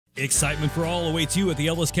Excitement for all awaits you at the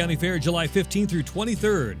Ellis County Fair July 15th through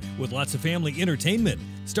 23rd with lots of family entertainment,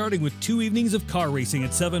 starting with 2 evenings of car racing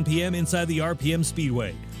at 7 p.m. inside the RPM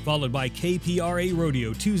Speedway, followed by KPRA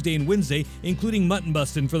Rodeo Tuesday and Wednesday, including Mutton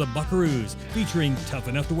Bustin' for the Buckaroos, featuring Tough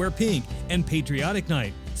Enough to Wear Pink and Patriotic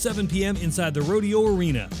Night, 7 p.m. inside the Rodeo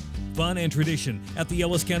Arena. Fun and tradition at the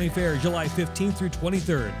Ellis County Fair July 15th through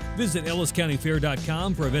 23rd. Visit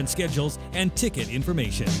elliscountyfair.com for event schedules and ticket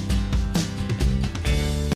information.